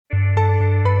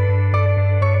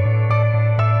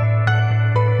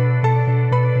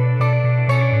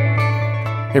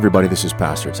Hey everybody, this is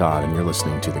Pastor Todd, and you're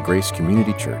listening to the Grace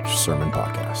Community Church Sermon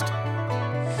Podcast.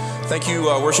 Thank you,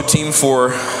 worship team,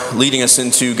 for leading us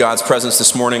into God's presence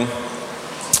this morning.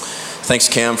 Thanks,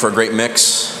 Cam, for a great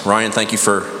mix. Ryan, thank you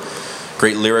for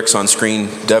great lyrics on screen.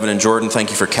 Devin and Jordan,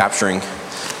 thank you for capturing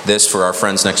this for our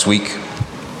friends next week. I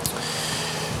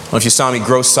don't know if you saw me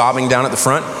gross sobbing down at the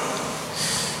front.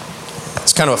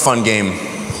 It's kind of a fun game.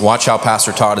 Watch how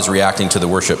Pastor Todd is reacting to the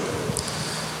worship.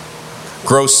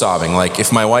 Gross sobbing, like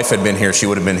if my wife had been here, she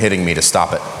would have been hitting me to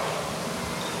stop it.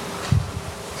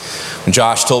 When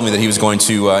Josh told me that he was going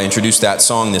to introduce that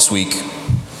song this week,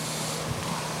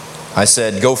 I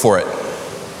said, go for it.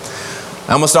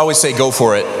 I almost always say go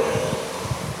for it.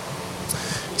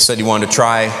 He said he wanted to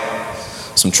try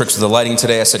some tricks with the lighting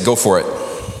today. I said, go for it.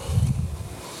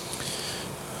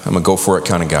 I'm a go for it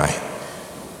kind of guy.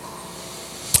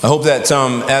 I hope that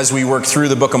as we work through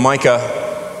the book of Micah,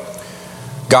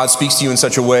 God speaks to you in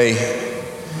such a way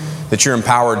that you're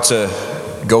empowered to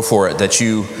go for it, that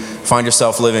you find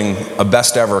yourself living a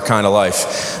best ever kind of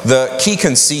life. The key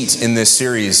conceit in this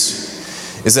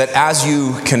series is that as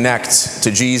you connect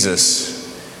to Jesus,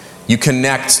 you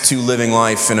connect to living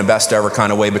life in a best ever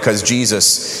kind of way because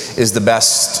Jesus is the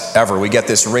best ever. We get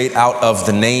this right out of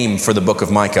the name for the book of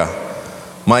Micah.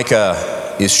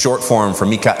 Micah is short form for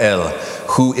Mikael,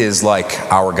 who is like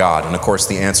our God. And of course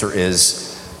the answer is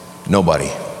nobody.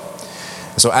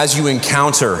 So as you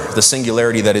encounter the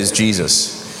singularity that is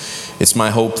Jesus, it's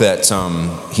my hope that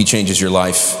he changes your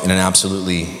life in an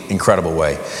absolutely incredible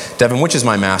way. Devin, which is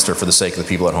my master for the sake of the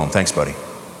people at home? Thanks, buddy.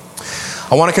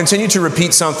 I want to continue to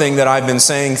repeat something that I've been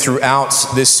saying throughout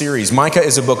this series. Micah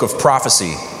is a book of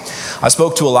prophecy. I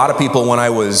spoke to a lot of people when I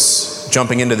was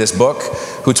jumping into this book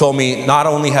who told me not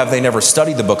only have they never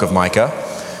studied the book of Micah,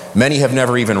 many have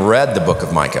never even read the book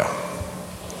of Micah.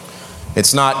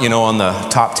 It's not, on the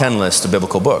top 10 list of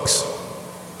biblical books.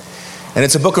 And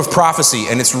it's a book of prophecy,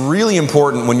 and it's really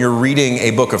important when you're reading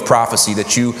a book of prophecy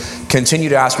that you continue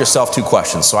to ask yourself two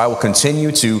questions. So I will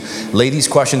continue to lay these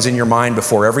questions in your mind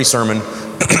before every sermon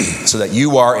so that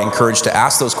you are encouraged to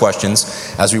ask those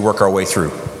questions as we work our way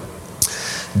through.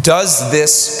 Does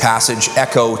this passage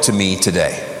echo to me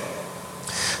today?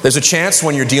 There's a chance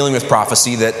when you're dealing with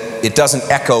prophecy that it doesn't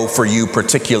echo for you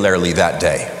particularly that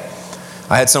day.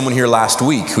 I had someone here last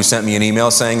week who sent me an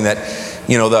email saying that,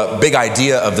 the big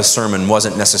idea of the sermon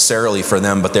wasn't necessarily for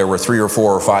them, but there were 3 or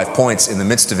 4 or 5 points in the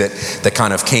midst of it that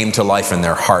kind of came to life in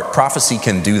their heart. Prophecy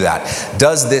can do that.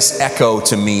 Does this echo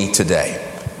to me today?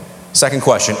 Second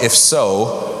question, if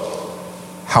so,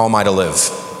 how am I to live?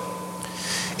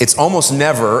 It's almost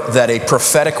never that a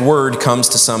prophetic word comes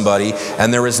to somebody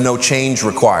and there is no change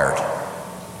required.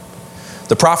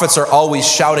 The prophets are always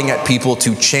shouting at people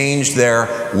to change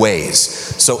their ways.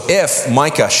 So if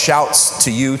Micah shouts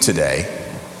to you today,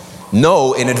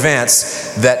 know in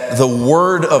advance that the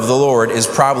word of the Lord is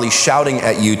probably shouting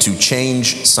at you to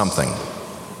change something.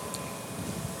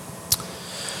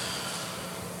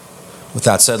 With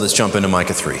that said, let's jump into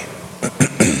Micah 3.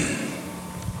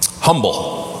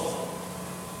 Humble.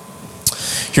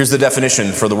 Here's the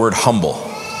definition for the word humble.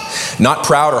 Not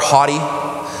proud or haughty,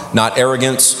 not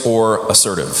arrogant or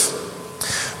assertive.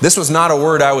 This was not a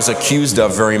word I was accused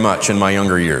of very much in my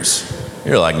younger years.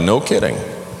 You're like, no kidding.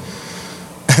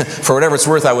 For whatever it's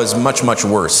worth, I was much, much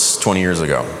worse 20 years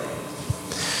ago.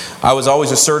 I was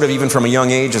always assertive even from a young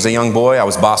age. As a young boy, I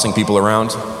was bossing people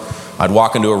around. I'd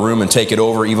walk into a room and take it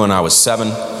over even when I was 7.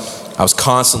 I was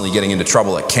constantly getting into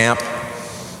trouble at camp.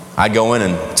 I'd go in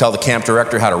and tell the camp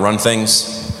director how to run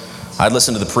things. I'd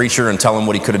listen to the preacher and tell him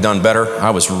what he could have done better.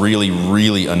 I was really,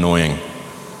 really annoying.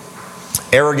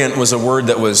 Arrogant was a word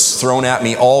that was thrown at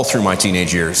me all through my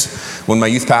teenage years. When my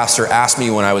youth pastor asked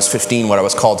me when I was 15 what I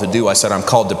was called to do, I said, I'm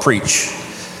called to preach.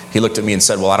 He looked at me and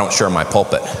said, well, I don't share my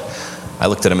pulpit. I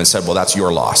looked at him and said, well, that's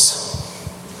your loss.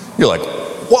 You're like,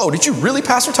 whoa, did you really,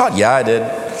 Pastor Todd? Yeah, I did.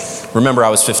 Remember, I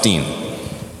was 15.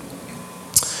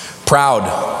 Proud.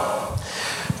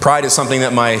 Pride is something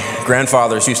that my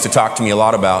grandfathers used to talk to me a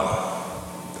lot about.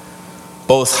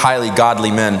 Both highly godly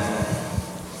men.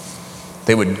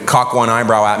 They would cock one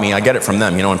eyebrow at me. I get it from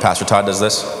them. When Pastor Todd does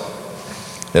this?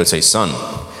 They would say, son,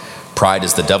 pride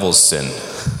is the devil's sin.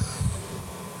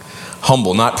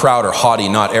 Humble, not proud or haughty,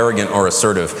 not arrogant or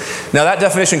assertive. Now that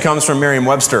definition comes from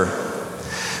Merriam-Webster.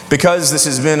 Because this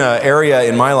has been an area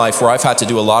in my life where I've had to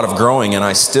do a lot of growing, and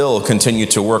I still continue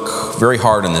to work very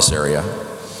hard in this area.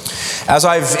 As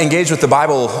I've engaged with the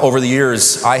Bible over the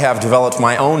years, I have developed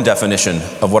my own definition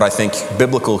of what I think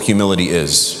biblical humility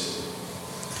is.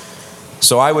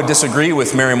 So I would disagree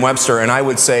with Merriam-Webster, and I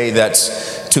would say that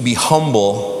to be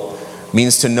humble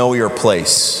means to know your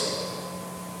place.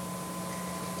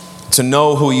 to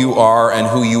know who you are and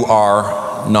who you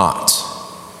are not.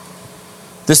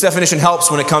 This definition helps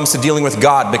when it comes to dealing with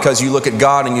God, because you look at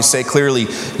God and you say clearly,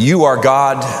 you are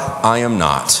God, I am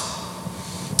not.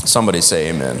 Somebody say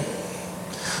amen.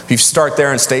 If you start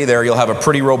there and stay there, you'll have a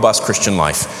pretty robust Christian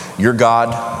life. You're God,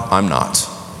 I'm not.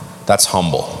 That's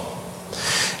humble.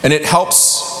 And it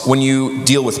helps when you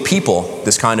deal with people,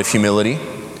 this kind of humility,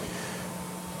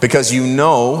 because you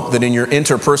know that in your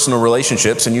interpersonal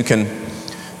relationships, and you can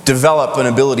develop an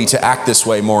ability to act this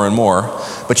way more and more,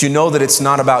 but you know that it's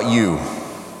not about you.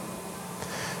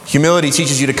 Humility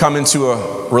teaches you to come into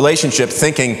a relationship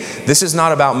thinking, this is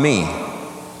not about me.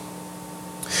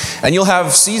 And you'll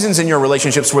have seasons in your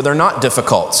relationships where they're not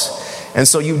difficult, and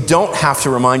so you don't have to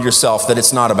remind yourself that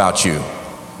it's not about you.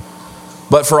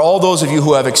 But for all those of you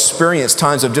who have experienced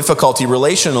times of difficulty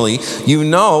relationally, you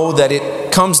know that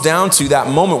it comes down to that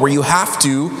moment where you have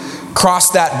to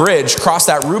cross that bridge, cross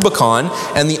that Rubicon,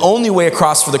 and the only way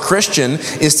across for the Christian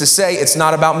is to say, it's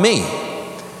not about me.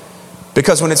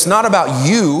 Because when it's not about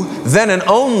you, then and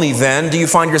only then do you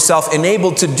find yourself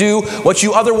enabled to do what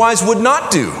you otherwise would not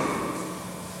do.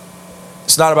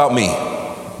 It's not about me.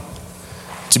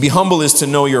 To be humble is to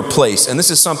know your place. And this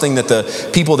is something that the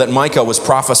people that Micah was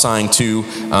prophesying to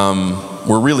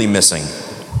were really missing.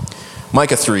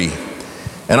 Micah 3.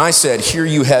 And I said, hear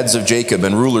you heads of Jacob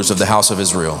and rulers of the house of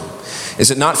Israel.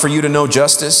 Is it not for you to know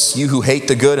justice, you who hate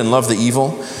the good and love the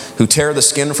evil, who tear the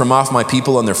skin from off my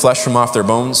people and their flesh from off their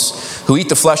bones, who eat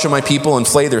the flesh of my people and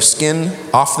flay their skin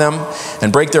off them,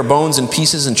 and break their bones in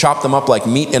pieces and chop them up like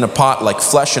meat in a pot, like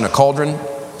flesh in a cauldron?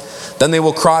 Then they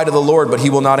will cry to the Lord, but he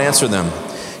will not answer them.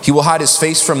 He will hide his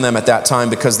face from them at that time,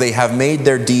 because they have made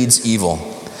their deeds evil.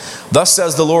 Thus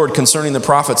says the Lord concerning the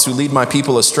prophets who lead my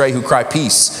people astray, who cry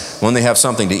peace when they have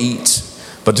something to eat,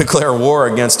 but declare war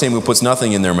against him who puts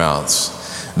nothing in their mouths.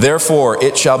 Therefore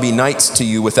it shall be night to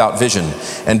you without vision,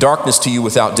 and darkness to you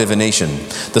without divination.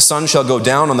 The sun shall go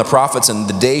down on the prophets, and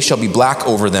the day shall be black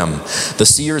over them. The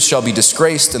seers shall be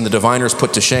disgraced, and the diviners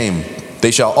put to shame.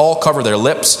 They shall all cover their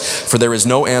lips, for there is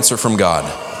no answer from God.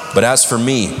 But as for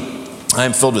me, I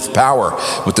am filled with power,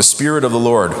 with the Spirit of the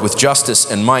Lord, with justice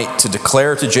and might, to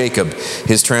declare to Jacob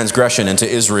his transgression and to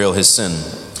Israel his sin.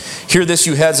 Hear this,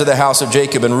 you heads of the house of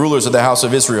Jacob and rulers of the house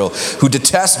of Israel, who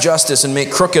detest justice and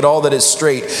make crooked all that is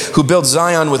straight, who build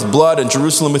Zion with blood and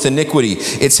Jerusalem with iniquity.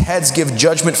 Its heads give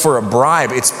judgment for a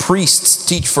bribe. Its priests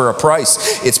teach for a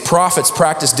price. Its prophets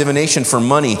practice divination for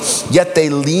money. Yet they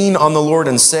lean on the Lord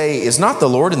and say, is not the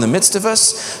Lord in the midst of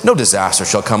us? No disaster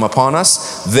shall come upon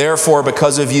us. Therefore,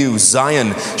 because of you,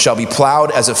 Zion shall be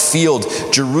plowed as a field.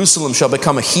 Jerusalem shall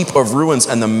become a heap of ruins,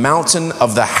 and the mountain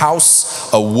of the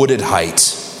house a wooded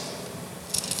height.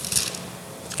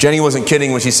 Jenny wasn't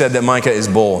kidding when she said that Micah is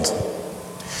bold.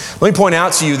 Let me point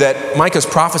out to you that Micah's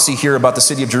prophecy here about the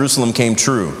city of Jerusalem came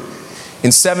true.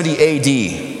 In 70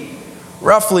 AD,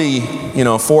 roughly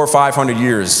 400 or 500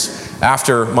 years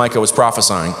after Micah was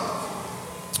prophesying.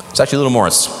 It's actually a little more,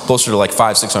 it's closer to like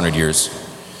 500-600 years.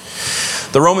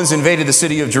 The Romans invaded the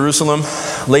city of Jerusalem,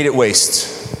 laid it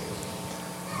waste.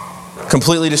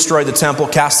 Completely destroyed the temple,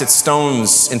 cast its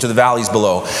stones into the valleys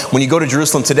below. When you go to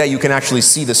Jerusalem today, you can actually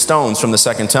see the stones from the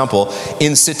second temple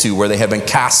in situ, where they have been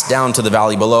cast down to the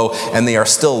valley below, and they are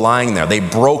still lying there. They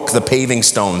broke the paving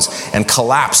stones and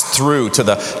collapsed through to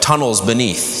the tunnels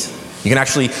beneath. You can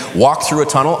actually walk through a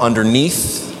tunnel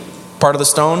underneath part of the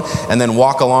stone, and then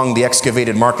walk along the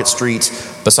excavated market street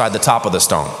beside the top of the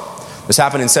stone. This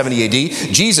happened in 70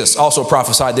 AD. Jesus also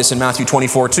prophesied this in Matthew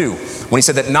 24:2, when he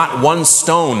said that not one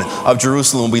stone of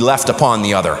Jerusalem will be left upon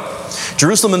the other.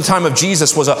 Jerusalem in the time of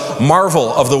Jesus was a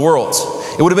marvel of the world.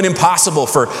 It would have been impossible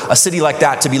for a city like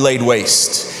that to be laid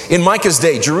waste. In Micah's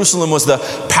day, Jerusalem was the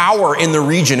power in the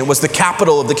region. It was the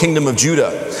capital of the kingdom of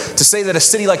Judah. To say that a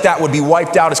city like that would be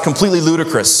wiped out is completely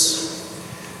ludicrous.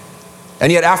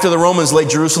 And yet after the Romans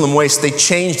laid Jerusalem waste, they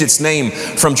changed its name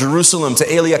from Jerusalem to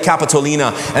Aelia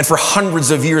Capitolina, and for hundreds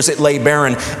of years it lay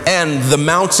barren, and the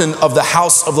mountain of the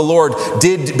house of the Lord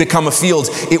did become a field.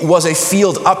 It was a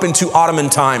field up into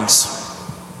Ottoman times.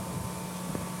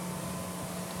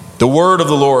 The word of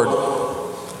the Lord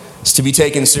is to be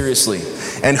taken seriously.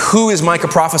 And who is Micah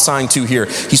prophesying to here?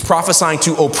 He's prophesying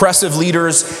to oppressive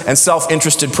leaders and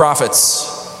self-interested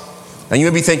prophets. Now you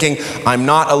may be thinking, I'm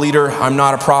not a leader, I'm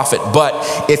not a prophet.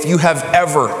 But if you have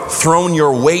ever thrown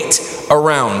your weight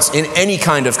around in any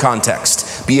kind of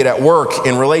context, be it at work,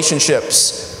 in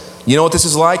relationships, you know what this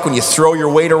is like when you throw your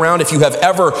weight around? If you have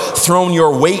ever thrown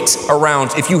your weight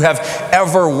around, if you have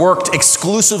ever worked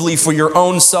exclusively for your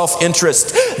own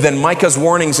self-interest, then Micah's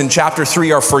warnings in chapter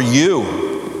 3 are for you.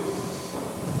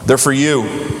 They're for you.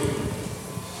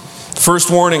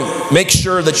 First warning, make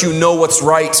sure that you know what's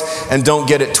right and don't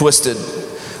get it twisted.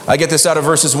 I get this out of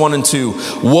verses 1 and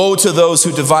 2. Woe to those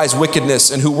who devise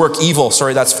wickedness and who work evil.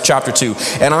 Sorry, that's chapter 2.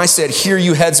 And I said, hear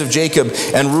you heads of Jacob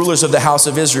and rulers of the house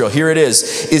of Israel. Here it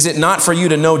is. Is it not for you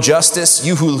to know justice,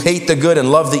 you who hate the good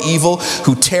and love the evil,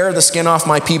 who tear the skin off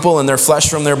my people and their flesh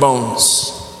from their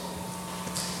bones?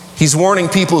 He's warning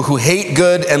people who hate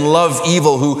good and love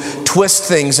evil, who twist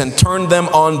things and turn them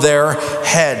on their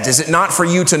head. Is it not for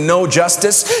you to know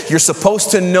justice? You're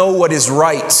supposed to know what is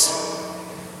right.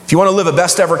 If you want to live a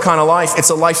best ever kind of life, it's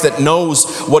a life that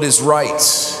knows what is right.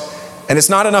 And it's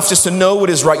not enough just to know what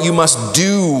is right. You must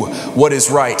do what is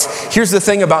right. Here's the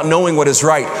thing about knowing what is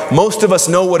right. Most of us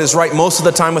know what is right most of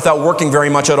the time without working very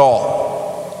much at all.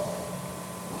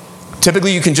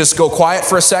 Typically, you can just go quiet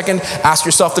for a second, ask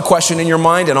yourself the question in your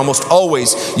mind, and almost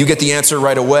always you get the answer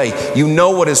right away. You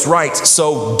know what is right,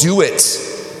 so do it.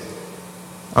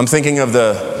 I'm thinking of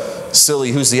the silly,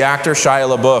 who's the actor?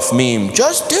 Shia LaBeouf meme.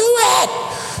 Just do it.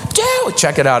 Do it.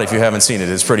 Check it out if you haven't seen it.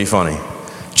 It's pretty funny.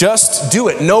 Just do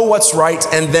it. Know what's right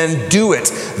and then do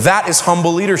it. That is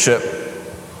humble leadership.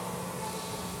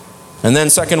 And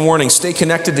then second warning, stay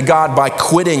connected to God by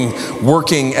quitting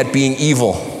working at being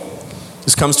evil.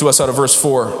 This comes to us out of verse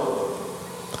 4.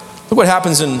 Look what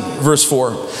happens in verse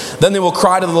 4. Then they will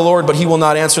cry to the Lord, but he will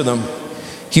not answer them.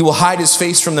 He will hide his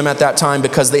face from them at that time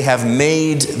because they have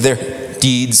made their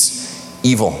deeds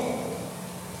evil.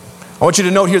 I want you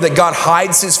to note here that God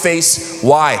hides his face.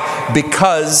 Why?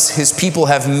 Because his people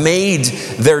have made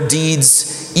their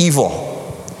deeds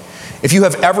evil. If you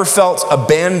have ever felt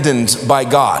abandoned by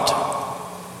God,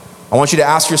 I want you to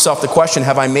ask yourself the question,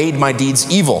 have I made my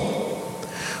deeds evil?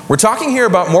 We're talking here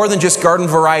about more than just garden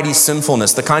variety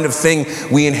sinfulness, the kind of thing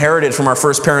we inherited from our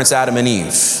first parents, Adam and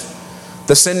Eve.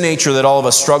 The sin nature that all of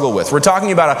us struggle with. We're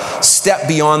talking about a step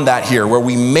beyond that here, where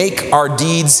we make our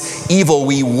deeds evil.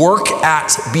 We work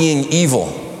at being evil.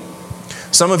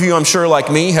 Some of you, I'm sure like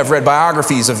me, have read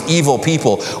biographies of evil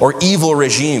people or evil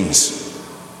regimes.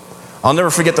 I'll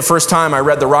never forget the first time I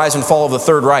read The Rise and Fall of the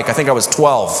Third Reich. I think I was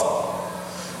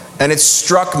 12. And it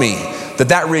struck me that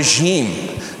that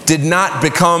regime did not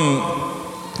become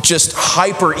just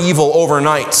hyper evil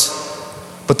overnight,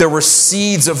 but there were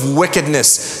seeds of wickedness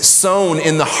sown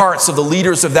in the hearts of the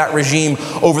leaders of that regime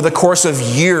over the course of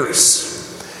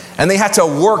years. And they had to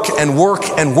work and work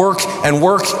and work and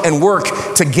work and work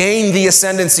to gain the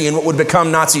ascendancy in what would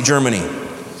become Nazi Germany.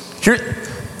 Here,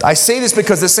 I say this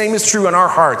because the same is true in our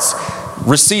hearts.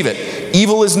 Receive it.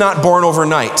 Evil is not born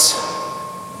overnight.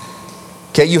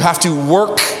 Okay, you have to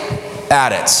work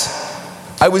at it.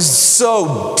 I was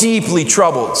so deeply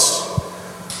troubled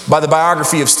by the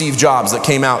biography of Steve Jobs that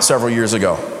came out several years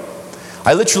ago.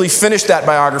 I literally finished that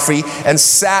biography and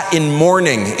sat in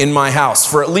mourning in my house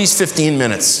for at least 15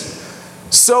 minutes.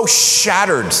 So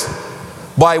shattered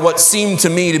by what seemed to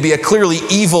me to be a clearly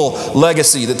evil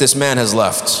legacy that this man has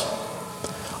left.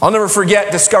 I'll never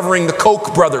forget discovering the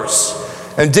Koch brothers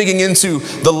and digging into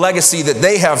the legacy that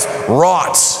they have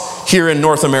wrought here in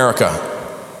North America.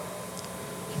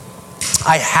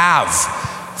 I have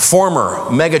former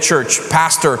megachurch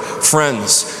pastor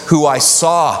friends who I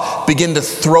saw begin to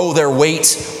throw their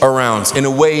weight around in a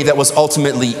way that was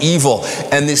ultimately evil.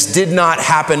 And this did not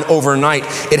happen overnight.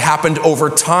 It happened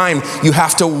over time. You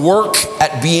have to work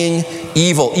at being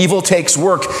evil. Evil takes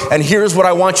work. And here's what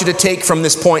I want you to take from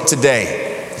this point today.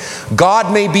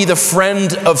 God may be the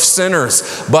friend of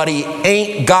sinners, but he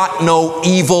ain't got no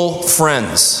evil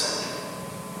friends.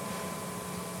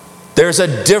 There's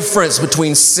a difference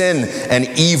between sin and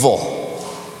evil.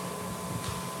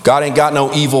 God ain't got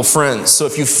no evil friends. So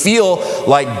if you feel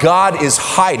like God is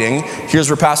hiding, here's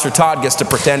where Pastor Todd gets to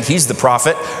pretend he's the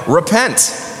prophet.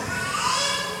 Repent.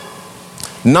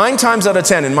 9 times out of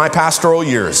 10 in my pastoral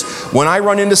years, when I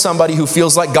run into somebody who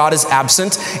feels like God is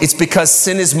absent, it's because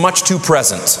sin is much too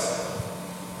present.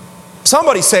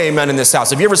 Somebody say amen in this house.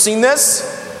 Have you ever seen this?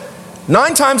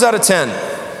 9 times out of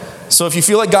 10. So if you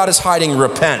feel like God is hiding,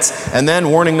 repent. And then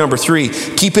warning number 3,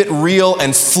 keep it real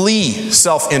and flee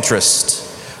self-interest.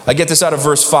 I get this out of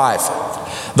verse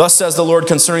 5. Thus says the Lord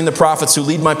concerning the prophets who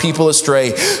lead my people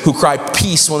astray, who cry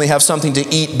peace when they have something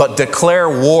to eat, but declare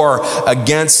war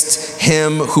against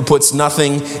him who puts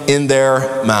nothing in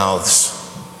their mouths.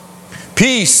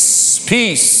 Peace,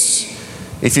 peace.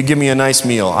 If you give me a nice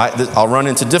meal, I'll run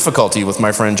into difficulty with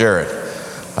my friend Jared.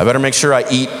 I better make sure I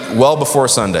eat well before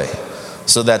Sunday,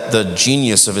 so that the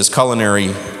genius of his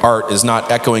culinary art is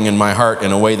not echoing in my heart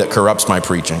in a way that corrupts my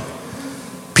preaching.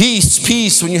 Peace,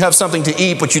 peace when you have something to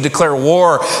eat, but you declare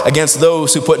war against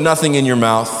those who put nothing in your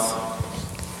mouth.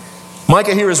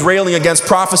 Micah here is railing against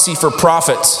prophecy for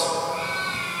profit.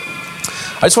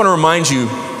 I just want to remind you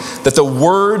that the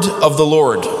word of the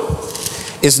Lord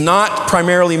is not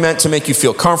primarily meant to make you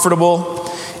feel comfortable.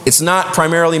 It's not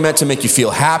primarily meant to make you feel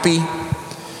happy.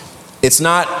 It's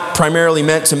not primarily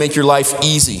meant to make your life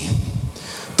easy.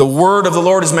 The word of the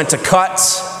Lord is meant to cut.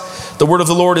 The word of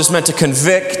the Lord is meant to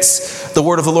convict. The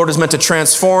word of the Lord is meant to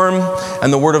transform.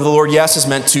 And the word of the Lord, yes, is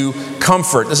meant to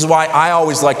comfort. This is why I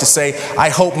always like to say, I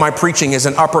hope my preaching is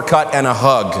an uppercut and a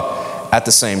hug at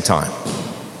the same time.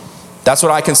 That's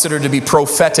what I consider to be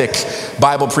prophetic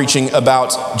Bible preaching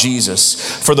about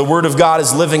Jesus. For the word of God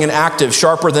is living and active,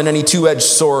 sharper than any two-edged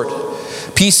sword,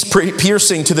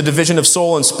 piercing to the division of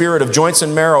soul and spirit, of joints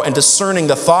and marrow, and discerning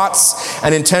the thoughts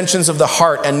and intentions of the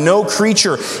heart. And no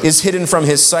creature is hidden from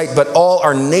his sight, but all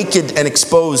are naked and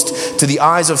exposed to the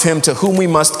eyes of him to whom we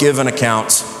must give an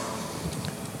account.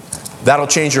 That'll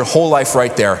change your whole life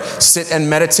right there. Sit and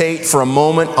meditate for a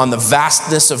moment on the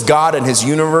vastness of God and his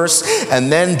universe,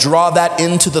 and then draw that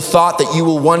into the thought that you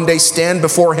will one day stand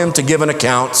before him to give an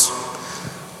account.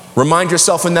 Remind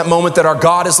yourself in that moment that our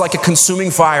God is like a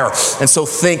consuming fire. And so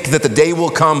think that the day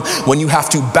will come when you have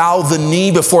to bow the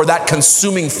knee before that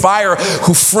consuming fire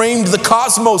who framed the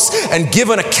cosmos and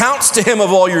give an account to him of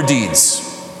all your deeds.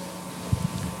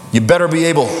 You better be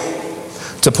able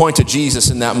to point to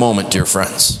Jesus in that moment, dear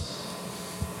friends.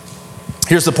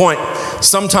 Here's the point.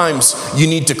 Sometimes you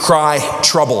need to cry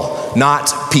trouble,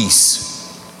 not peace.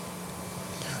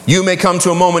 You may come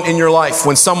to a moment in your life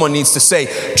when someone needs to say,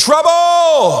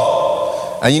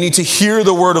 trouble! And you need to hear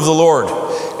the word of the Lord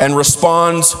and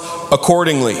respond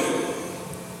accordingly.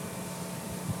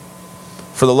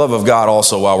 For the love of God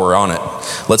also, while we're on it,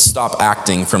 let's stop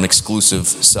acting from exclusive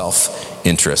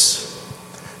self-interest.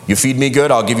 You feed me good,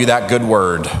 I'll give you that good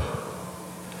word.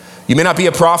 You may not be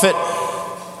a prophet,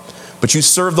 but you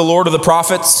serve the Lord of the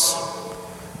prophets,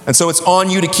 and so it's on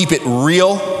you to keep it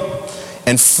real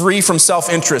and free from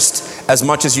self-interest as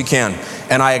much as you can.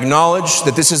 And I acknowledge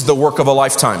that this is the work of a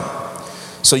lifetime.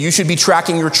 So you should be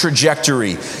tracking your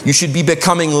trajectory. You should be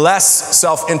becoming less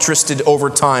self-interested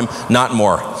over time, not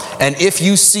more. And if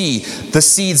you see the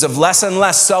seeds of less and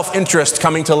less self-interest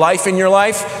coming to life in your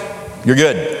life, you're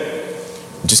good.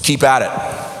 Just keep at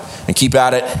it, and keep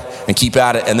at it, and keep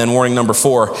at it. And then warning number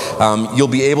 4, you'll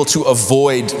be able to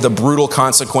avoid the brutal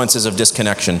consequences of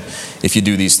disconnection if you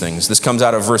do these things. This comes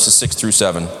out of verses 6 through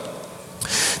 7.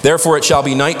 Therefore it shall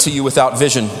be night to you without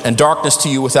vision, and darkness to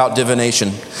you without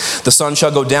divination. The sun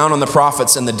shall go down on the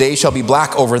prophets, and the day shall be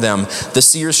black over them. The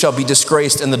seers shall be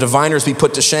disgraced, and the diviners be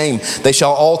put to shame. They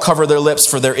shall all cover their lips,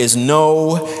 for there is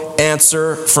no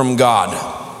answer from God.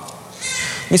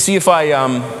 Let me see if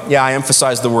I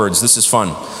emphasize the words. This is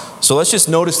fun. So let's just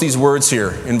notice these words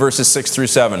here in verses 6 through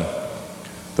 7.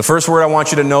 The first word I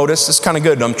want you to notice, this is kind of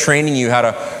good. I'm training you how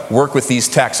to work with these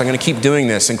texts. I'm going to keep doing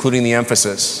this, including the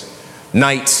emphasis.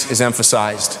 Night is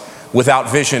emphasized. Without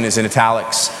vision is in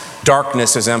italics.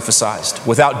 Darkness is emphasized.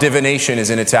 Without divination is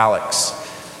in italics.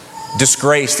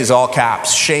 Disgraced is all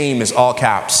caps. Shame is all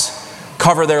caps.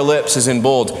 Cover their lips is in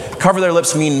bold. Cover their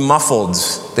lips mean muffled.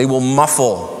 They will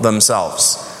muffle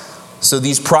themselves. So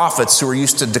these prophets who are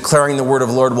used to declaring the word of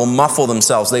the Lord will muffle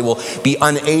themselves. They will be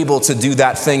unable to do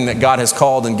that thing that God has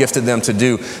called and gifted them to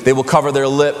do. They will cover their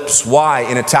lips. Why?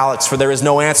 In italics, for there is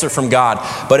no answer from God.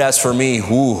 But as for me,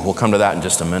 we'll come to that in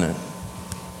just a minute.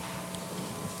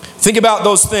 Think about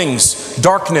those things.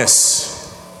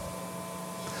 Darkness,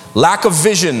 lack of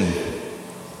vision,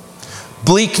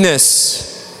 bleakness,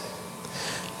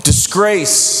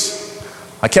 disgrace.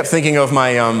 I kept thinking of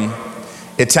my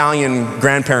Italian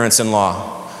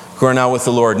grandparents-in-law who are now with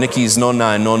the Lord, Nikki's nonna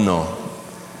and nonno.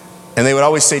 And they would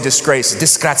always say disgrace,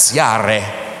 disgraziare,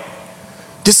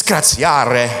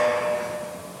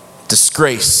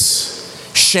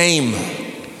 disgrace, shame,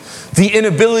 the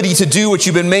inability to do what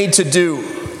you've been made to do,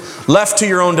 left to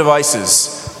your own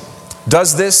devices.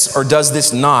 Does this or does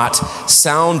this not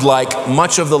sound like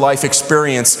much of the life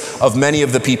experience of many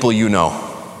of the people you know?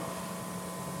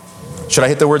 Should I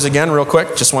hit the words again real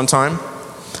quick, just one time?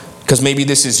 Because maybe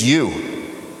this is you.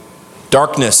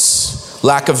 Darkness,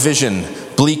 lack of vision,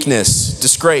 bleakness,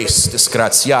 disgrace,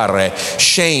 disgraziare,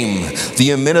 shame,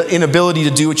 the inability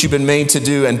to do what you've been made to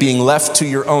do, and being left to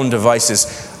your own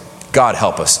devices. God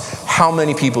help us. How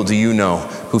many people do you know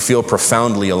who feel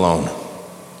profoundly alone?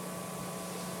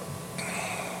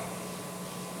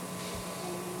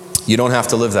 You don't have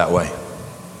to live that way.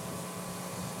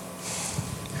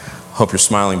 Hope you're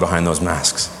smiling behind those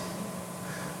masks.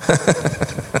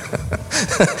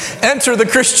 Enter the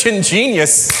Christian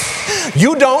genius.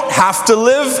 You don't have to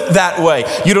live that way.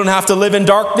 You don't have to live in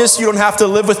darkness. You don't have to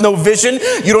live with no vision.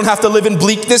 You don't have to live in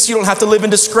bleakness. You don't have to live in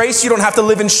disgrace. You don't have to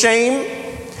live in shame.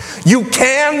 You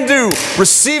can do.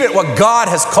 Receive it, what God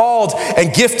has called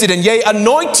and gifted and yea,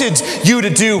 anointed you to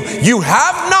do. You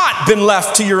have not been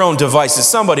left to your own devices.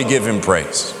 Somebody give him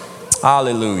praise.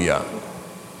 Hallelujah.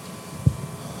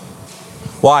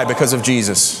 Why? Because of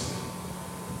Jesus.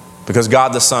 Because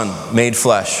God the Son made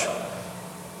flesh,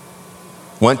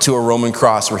 went to a Roman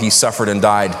cross where he suffered and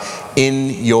died in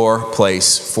your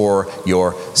place for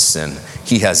your sin.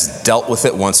 He has dealt with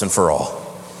it once and for all.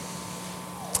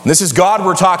 And this is God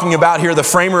we're talking about here, the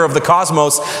framer of the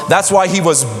cosmos. That's why he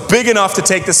was big enough to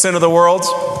take the sin of the world.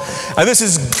 And this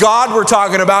is God we're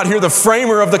talking about here, the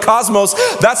framer of the cosmos.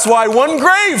 That's why one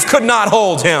grave could not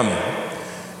hold him.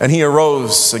 And he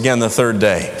arose again the third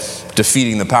day,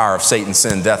 defeating the power of Satan,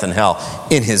 sin, death, and hell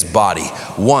in his body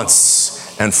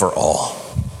once and for all.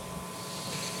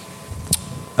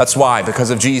 That's why, because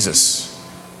of Jesus,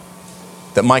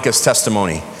 that Micah's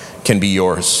testimony can be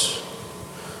yours.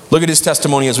 Look at his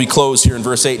testimony as we close here in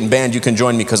verse 8. And band, you can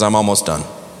join me because I'm almost done.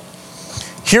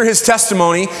 Hear his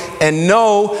testimony and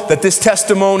know that this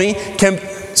testimony can...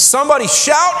 Somebody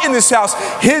shout in this house,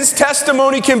 his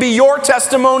testimony can be your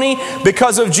testimony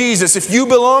because of Jesus. If you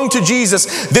belong to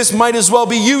Jesus, this might as well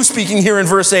be you speaking here in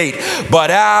verse 8. But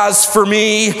as for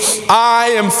me,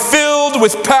 I am filled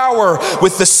with power,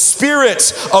 with the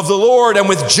Spirit of the Lord, and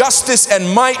with justice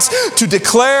and might, to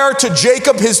declare to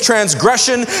Jacob his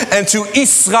transgression and to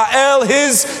Israel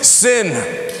his sin.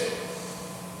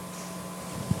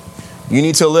 You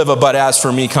need to live a but as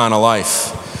for me kind of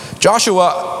life.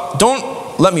 Joshua, don't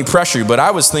let me pressure you, but I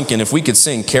was thinking if we could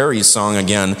sing Carrie's song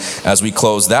again as we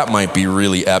close, that might be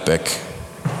really epic.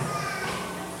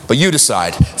 But you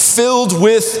decide. Filled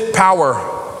with power,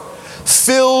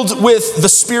 filled with the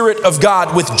Spirit of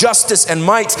God, with justice and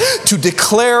might, to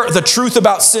declare the truth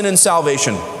about sin and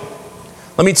salvation.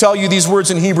 Let me tell you these words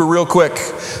in Hebrew real quick.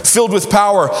 Filled with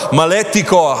power, maleti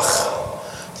koach.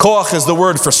 Koach is the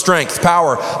word for strength,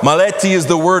 power. Maleti is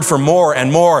the word for more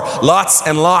and more, lots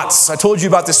and lots. I told you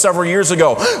about this several years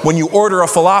ago. When you order a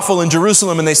falafel in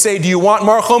Jerusalem and they say, do you want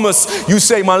more hummus? You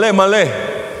say, male, male.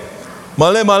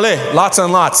 Male, male, lots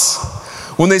and lots.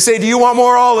 When they say, do you want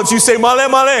more olives? You say, male,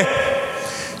 male.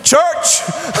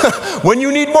 Church, when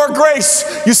you need more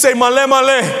grace, you say, male,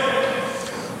 male.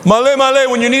 Male, male.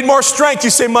 When you need more strength,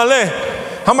 you say, male.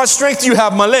 How much strength do you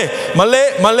have? Male,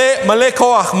 male, male, male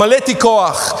koach, maleti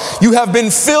koach. You have been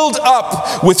filled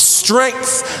up with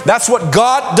strength. That's what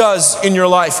God does in your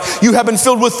life. You have been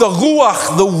filled with the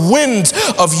ruach, the wind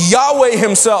of Yahweh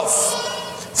himself.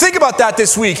 Think about that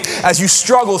this week as you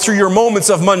struggle through your moments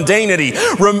of mundanity.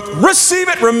 Receive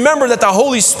it. Remember that the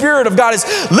Holy Spirit of God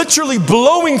is literally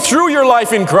blowing through your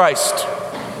life in Christ.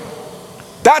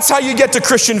 That's how you get to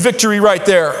Christian victory right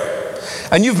there.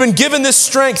 And you've been given this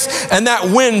strength and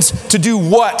that wind to do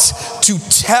what? To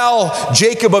tell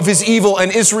Jacob of his evil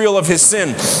and Israel of his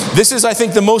sin. This is, I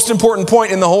think, the most important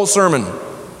point in the whole sermon.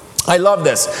 I love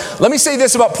this. Let me say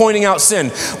this about pointing out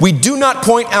sin. We do not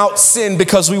point out sin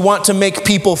because we want to make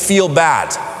people feel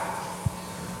bad.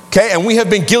 Okay, and we have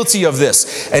been guilty of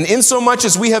this. And in so much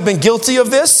as we have been guilty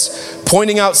of this,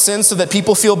 pointing out sin so that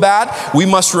people feel bad, we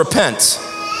must repent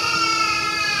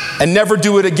and never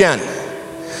do it again.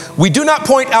 We do not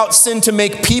point out sin to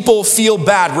make people feel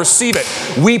bad. Receive it.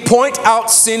 We point out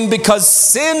sin because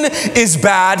sin is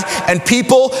bad and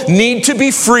people need to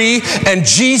be free, and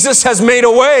Jesus has made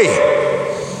a way.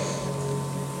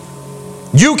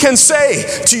 You can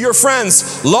say to your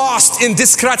friends lost in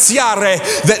disgraziare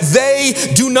that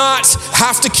they do not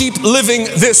have to keep living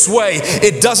this way.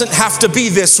 It doesn't have to be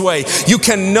this way. You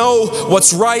can know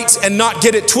what's right and not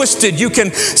get it twisted. You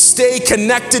can stay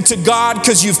connected to God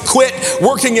because you've quit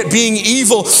working at being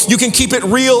evil. You can keep it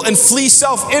real and flee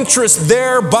self-interest,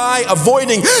 thereby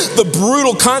avoiding the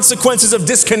brutal consequences of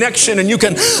disconnection. And you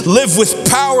can live with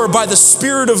power by the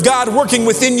Spirit of God working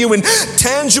within you in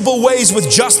tangible ways with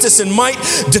justice and might,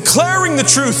 declaring the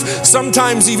truth,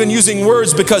 sometimes even using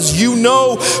words, because you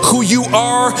know who you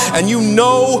are and you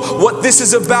know what this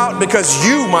is about, because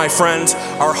you, my friend,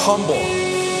 are humble.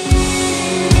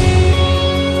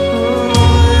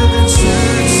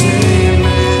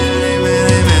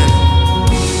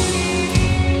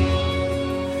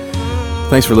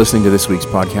 Thanks for listening to this week's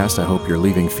podcast. I hope you're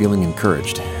leaving feeling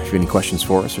encouraged. If you have any questions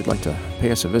for us or would like to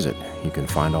pay us a visit, you can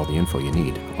find all the info you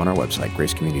need on our website,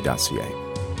 gracecommunity.ca.